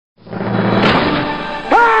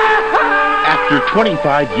After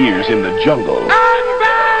 25 years in the jungle,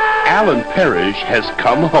 Alan Parrish has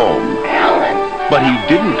come home. But he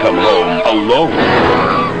didn't come home alone.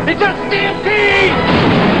 It's a stampede!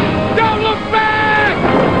 Don't look back!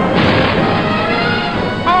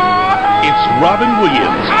 It's Robin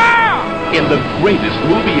Williams in the greatest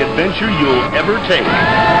movie adventure you'll ever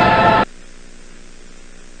take.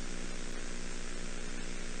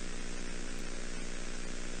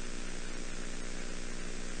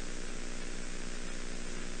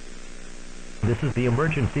 This is the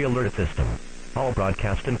emergency alert system. All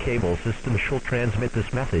broadcast and cable systems shall transmit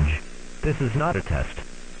this message. This is not a test.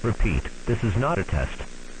 Repeat, this is not a test.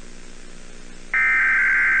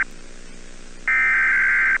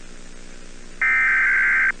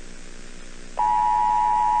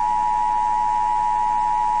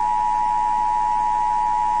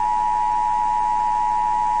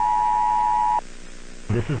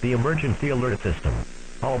 This is the emergency alert system.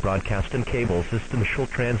 All broadcast and cable systems shall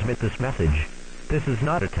transmit this message. This is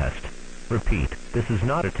not a test. Repeat, this is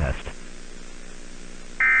not a test.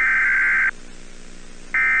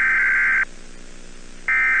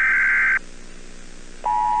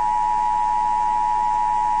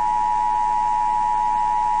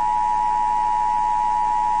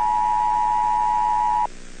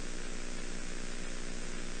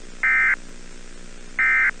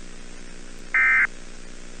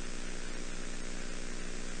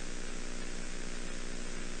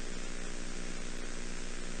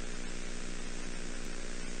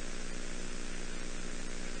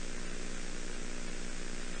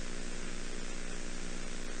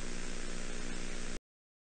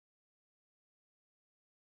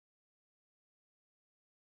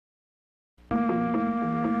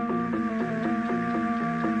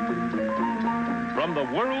 From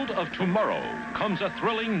the world of tomorrow comes a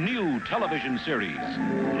thrilling new television series,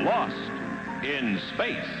 Lost in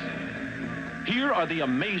Space. Here are the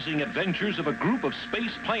amazing adventures of a group of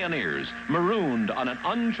space pioneers marooned on an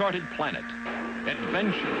uncharted planet.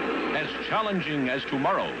 Adventure as challenging as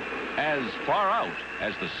tomorrow, as far out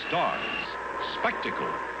as the stars.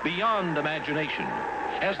 Spectacle beyond imagination,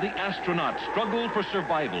 as the astronauts struggle for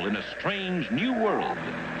survival in a strange new world,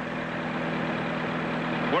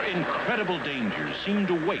 where incredible dangers seem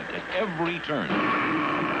to wait at every turn.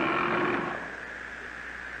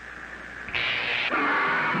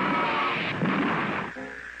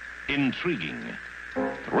 Intriguing,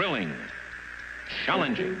 thrilling,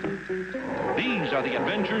 challenging. These are the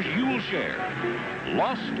adventures you'll share.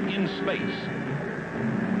 Lost in Space.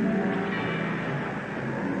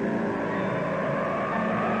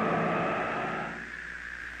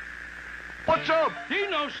 What's up?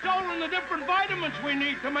 Dino's stolen the different vitamins we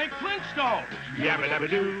need to make Flintstones.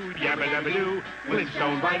 Yabba-dabba-doo.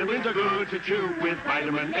 Flintstone vitamins are good to chew with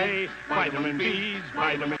vitamin A, vitamin B's,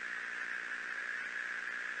 vitamin...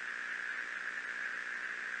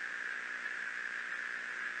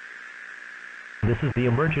 This is the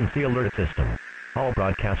emergency alert system. All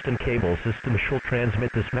broadcast and cable systems shall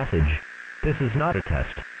transmit this message. This is not a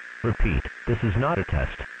test. Repeat, this is not a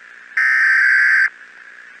test.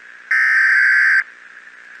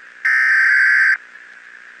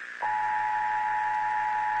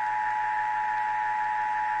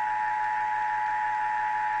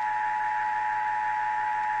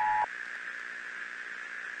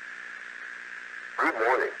 Good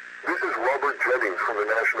morning. This is Robert Jennings from the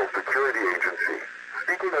National Security Agency,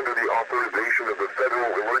 speaking under the authorization of the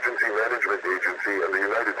Federal Emergency Management Agency and the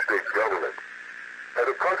United States government. At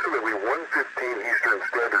approximately 1:15 Eastern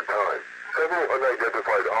Standard Time, several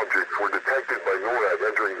unidentified objects were detected by NORAD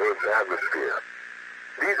entering Earth's atmosphere.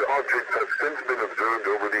 These objects have since been observed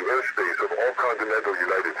over the airspace of all continental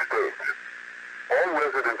United States. All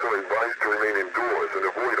residents are advised to remain indoors and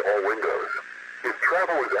avoid all windows. If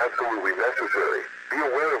travel is absolutely necessary, be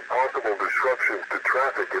aware of possible disruptions to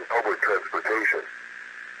traffic and public transportation.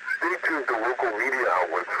 Stay tuned to local media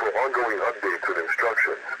outlets for ongoing updates and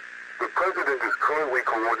instructions. The President is currently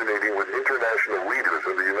coordinating with international leaders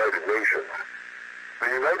in the United Nations. The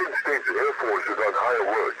United States Air Force is on high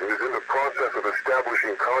alert and is in the process of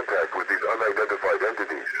establishing contact with these unidentified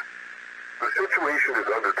entities. The situation is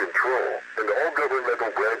under control, and all governmental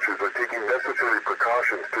branches are taking necessary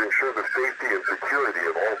precautions to ensure the safety and security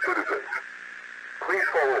of all citizens. Please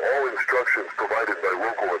follow all instructions provided by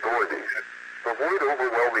local authorities. Avoid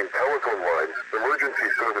overwhelming telephone lines, emergency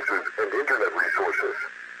services, and internet resources.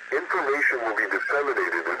 Information will be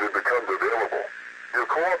disseminated as it becomes available. Your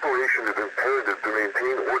cooperation is imperative to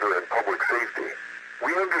maintain order and public safety.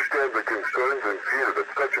 We understand the concerns and fear that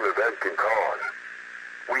such an event can cause.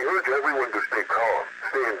 We urge everyone to stay calm,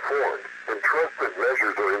 stay informed, and trust that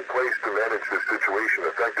measures are in place to manage this situation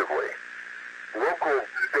effectively.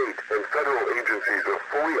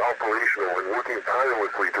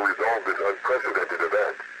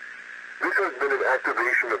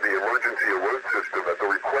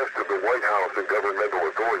 House and governmental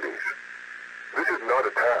authorities. This is not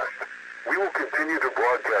a test. We will continue to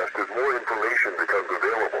broadcast as more information becomes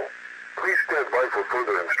available. Please stand by for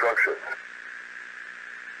further instructions.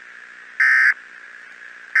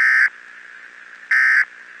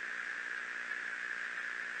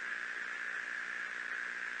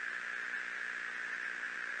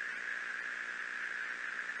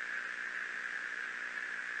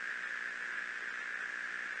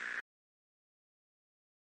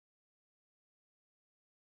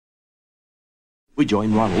 We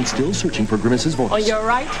join Ronald, still searching for Grimace's voice. On your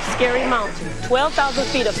right, Scary Mountain. 12,000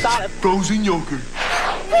 feet of solid. Frozen yogurt.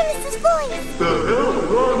 Grimace's voice! The hell,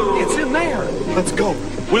 Ronald? It's in there. Let's go.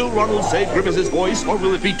 Will Ronald save Grimace's voice, or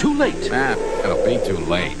will it be too late? It'll be too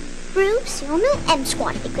late. Bruce, Roma, and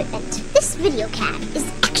squad equipment. This video cam is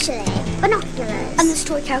actually binoculars. And this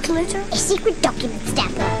toy calculator? A secret document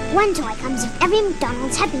stamper. One toy comes with every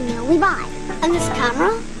McDonald's Happy Meal we buy. And this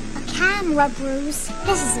camera? A camera, Bruce.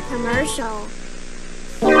 This is a commercial.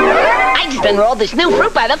 I just unrolled this new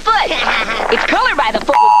fruit by the foot. It's colored by the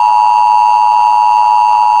foot.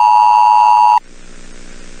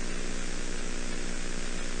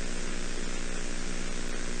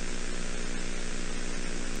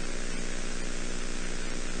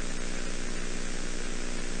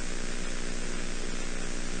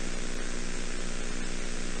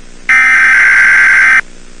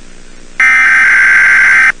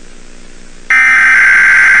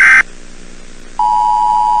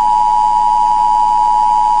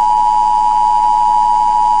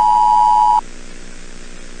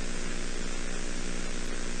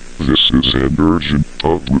 This is an urgent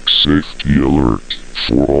public safety alert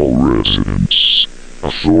for all residents.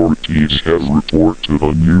 Authorities have reported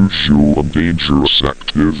unusual and dangerous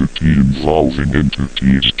activity involving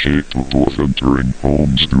entities capable of entering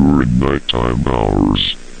homes during nighttime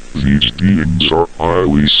hours. These beings are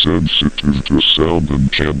highly sensitive to sound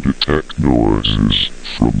and can detect noises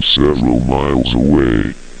from several miles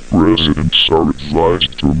away. Residents are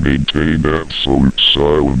advised to maintain absolute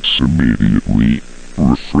silence immediately.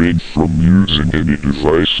 Refrain from using any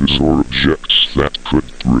devices or objects that could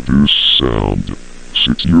produce sound.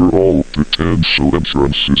 Secure all potential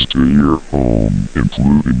entrances to your home,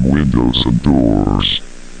 including windows and doors.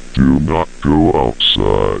 Do not go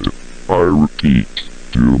outside. I repeat,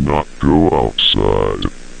 do not go outside.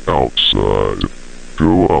 Outside.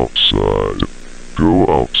 Go outside. Go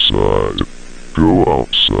outside. Go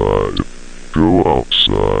outside. Go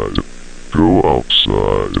outside. Go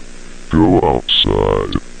outside. Go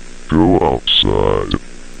outside. Go outside.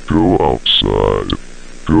 Go outside.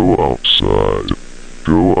 Go outside.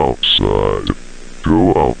 Go outside.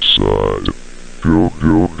 Go outside.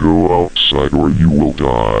 Go outside or you will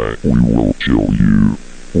die. We will kill you.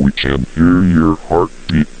 We can hear your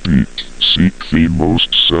heartbeat beat. Seek the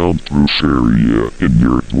most soundproof area in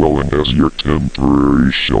your dwelling as your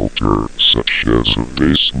temporary shelter, such as a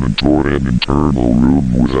basement or an internal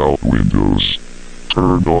room without windows.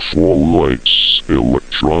 Turn off all lights,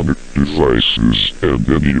 electronic devices, and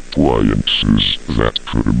any appliances that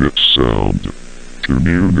could emit sound.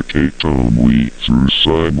 Communicate only through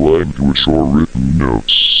sign language or written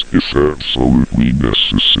notes, if absolutely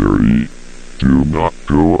necessary. Do not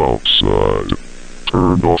go outside.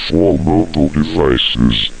 Turn off all mobile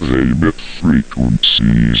devices. They emit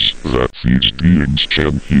frequencies that these beings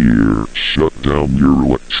can hear. Shut down your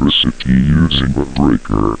electricity using a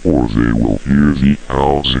breaker, or they will hear the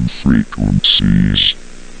housing frequencies.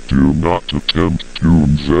 Do not attempt to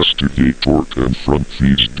investigate or confront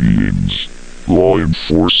these beings. Law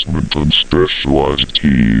enforcement and specialized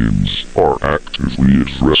teams are actively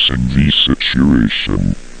addressing the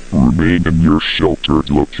situation. Remain in your sheltered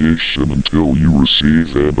location until you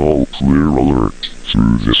receive an all-clear alert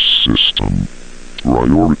through this system.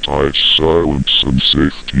 Prioritize silence and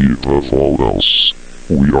safety above all else.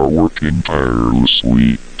 We are working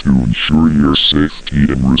tirelessly to ensure your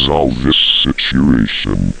safety and resolve this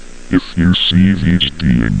situation. If you see these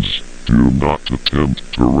beings, do not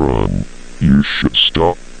attempt to run. You should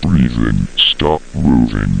stop breathing, stop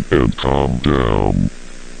moving, and calm down.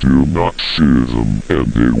 Do not fear them, and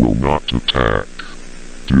they will not attack.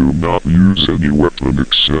 Do not use any weapon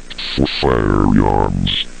except for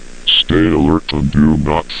firearms. Stay alert and do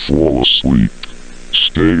not fall asleep.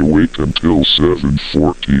 Stay awake until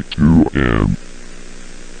 7:42 a.m.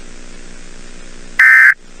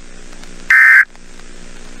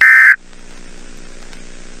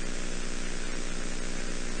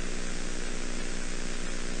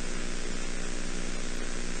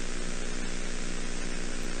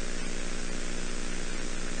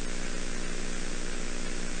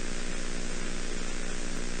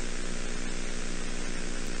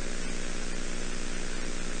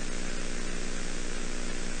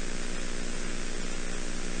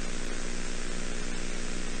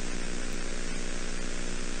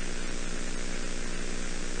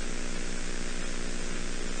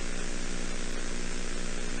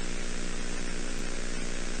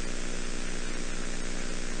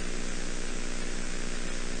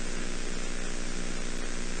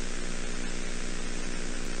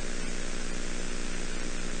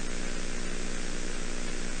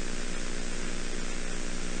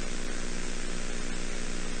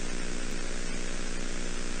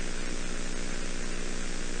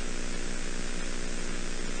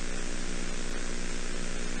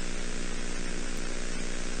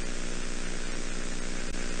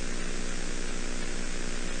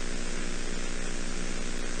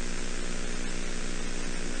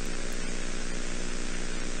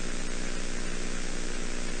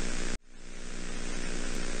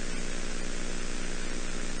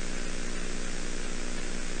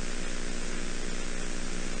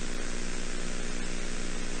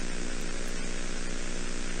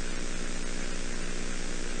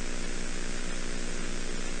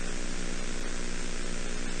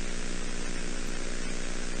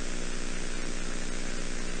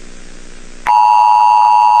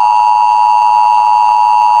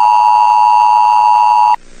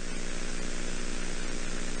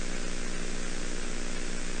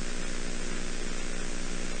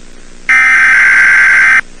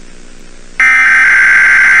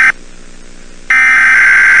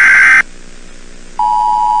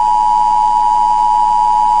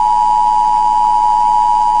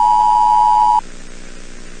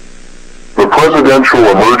 Presidential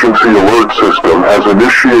Emergency Alert System has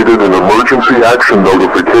initiated an emergency action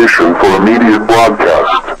notification for immediate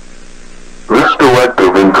broadcast. This directive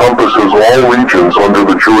encompasses all regions under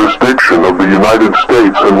the jurisdiction of the United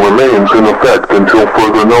States and remains in effect until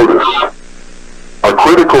further notice. A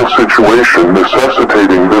critical situation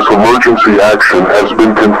necessitating this emergency action has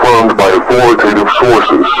been confirmed by authoritative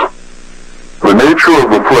sources. The nature of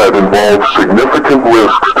the threat involves significant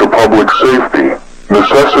risks to public safety,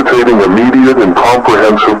 necessitating immediate and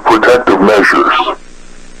comprehensive protective measures.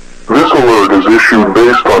 This alert is issued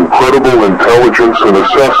based on credible intelligence and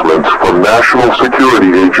assessments from national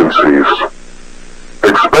security agencies.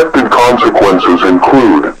 Expected consequences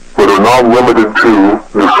include, but are not limited to,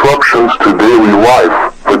 disruptions to daily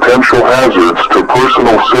life, potential hazards to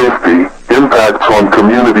personal safety, impacts on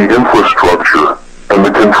community infrastructure, and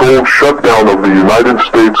the controlled shutdown of the United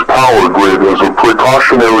States power grid as a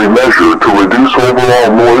precautionary measure to reduce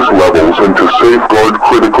overall noise levels and to safeguard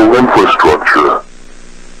critical infrastructure.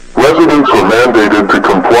 Residents are mandated to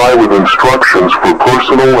comply with instructions for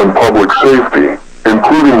personal and public safety,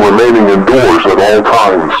 including remaining indoors at all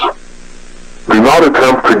times. Do not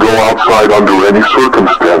attempt to go outside under any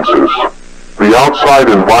circumstances. The outside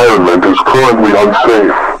environment is currently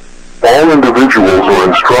unsafe. All individuals are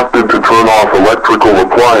instructed to turn off electrical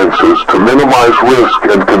appliances to minimize risk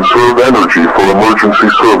and conserve energy for emergency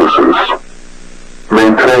services.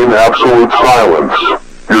 Maintain absolute silence.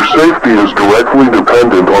 Your safety is directly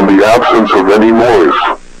dependent on the absence of any noise.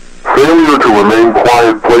 Failure to remain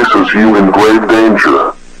quiet places you in grave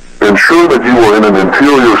danger. Ensure that you are in an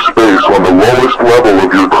interior space on the lowest level of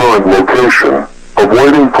your current location,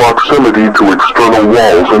 avoiding proximity to external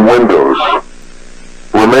walls and windows.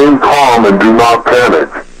 Remain calm and do not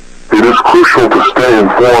panic. It is crucial to stay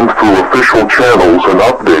informed through official channels and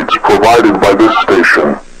updates provided by this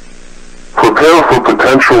station. Prepare for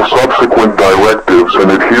potential subsequent directives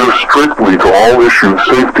and adhere strictly to all issued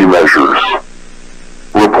safety measures.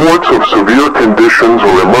 Reports of severe conditions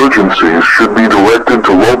or emergencies should be directed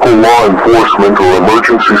to local law enforcement or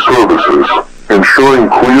emergency services,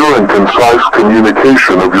 ensuring clear and concise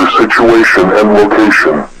communication of your situation and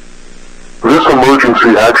location. This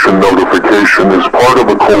emergency action notification is part of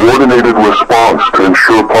a coordinated response to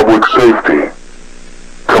ensure public safety.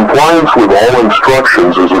 Compliance with all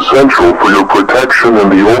instructions is essential for your protection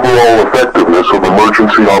and the overall effectiveness of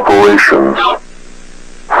emergency operations.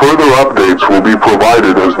 Further updates will be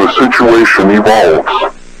provided as the situation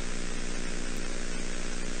evolves.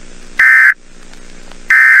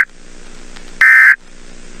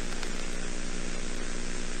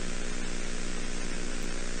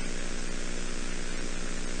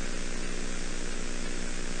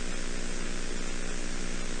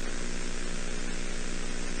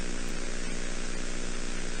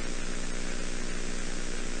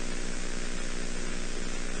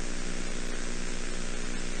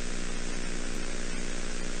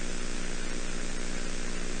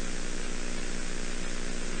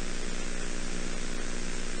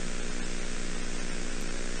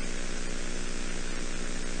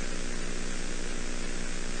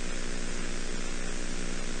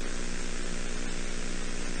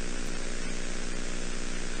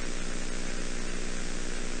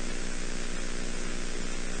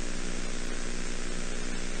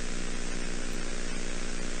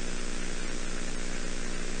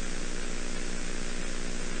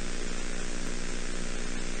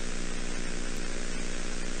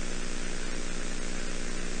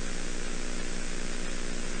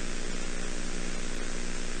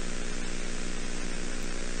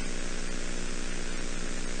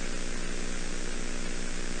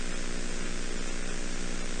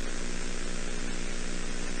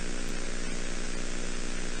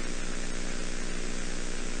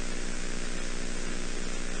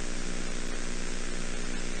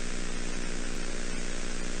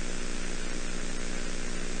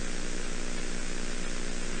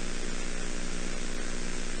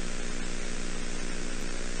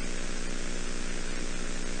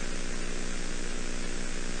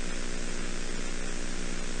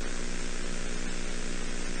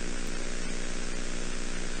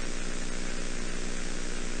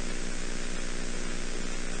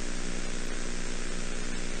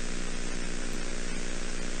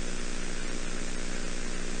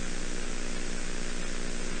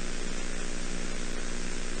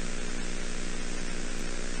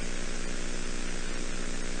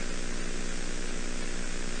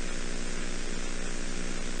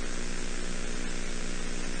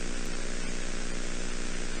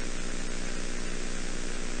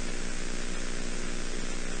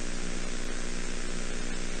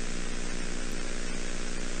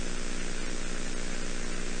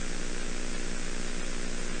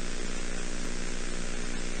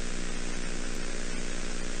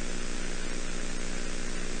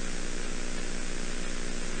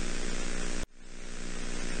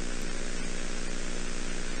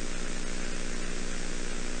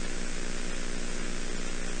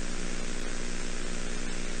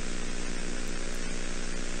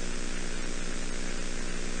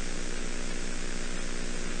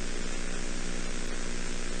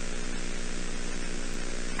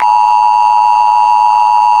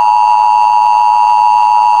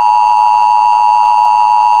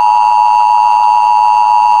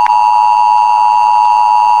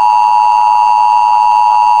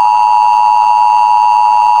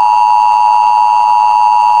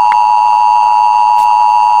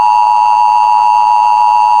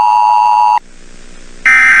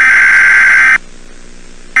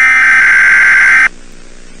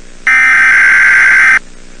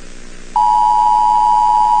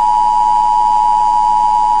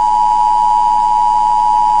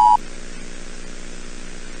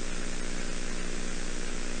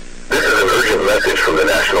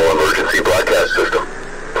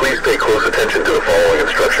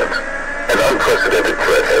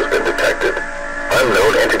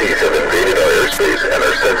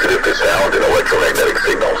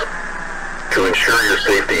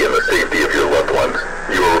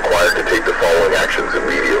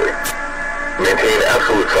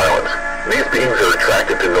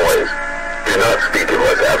 reactive to noise. Do not speak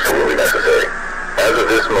unless absolutely necessary. As of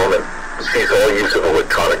this moment, cease all use of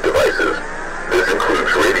electronic devices. This includes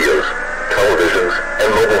radios, televisions, and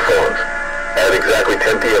mobile phones. At exactly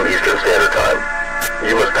 10 p.m. Eastern Standard Time,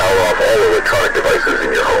 you must power off all electronic devices in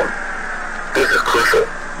your home. This is crucial.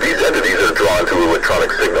 These entities are drawn to electronic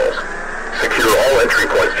signals. Secure all entry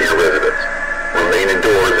points to your residence. Remain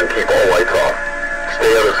indoors and keep all lights off. Stay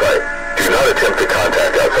out of sight. Do not attempt to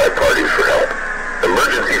contact outside parties for help.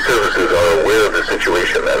 Emergency services are aware of the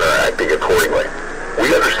situation and are acting accordingly.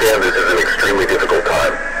 We understand this is an extremely difficult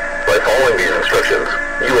time. By following these instructions,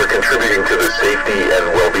 you are contributing to the safety and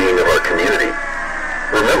well-being of our community.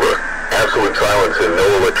 Remember, absolute silence and no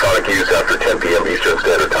electronic use after 10 p.m. Eastern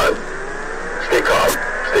Standard Time. Stay calm,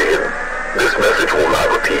 stay hidden. This message will not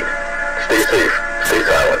repeat. Stay safe, stay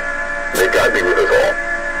silent. May God be with us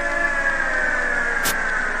all.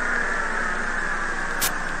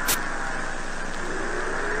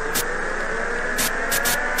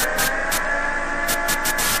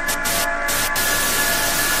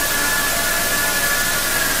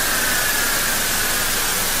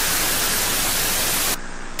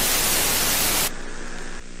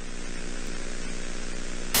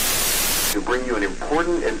 To bring you an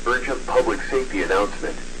important and urgent public safety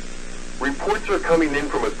announcement. Reports are coming in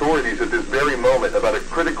from authorities at this very moment about a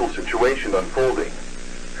critical situation unfolding.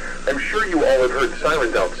 I'm sure you all have heard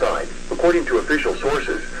sirens outside. According to official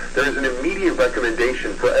sources, there is an immediate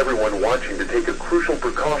recommendation for everyone watching to take a crucial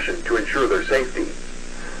precaution to ensure their safety.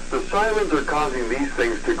 The sirens are causing these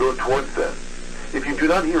things to go towards them. If you do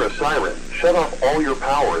not hear a siren, shut off all your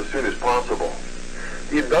power as soon as possible.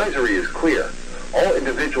 The advisory is clear. All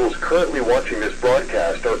individuals currently watching this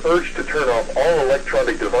broadcast are urged to turn off all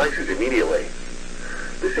electronic devices immediately.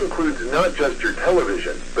 This includes not just your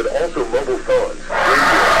television, but also mobile phones,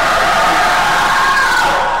 radio,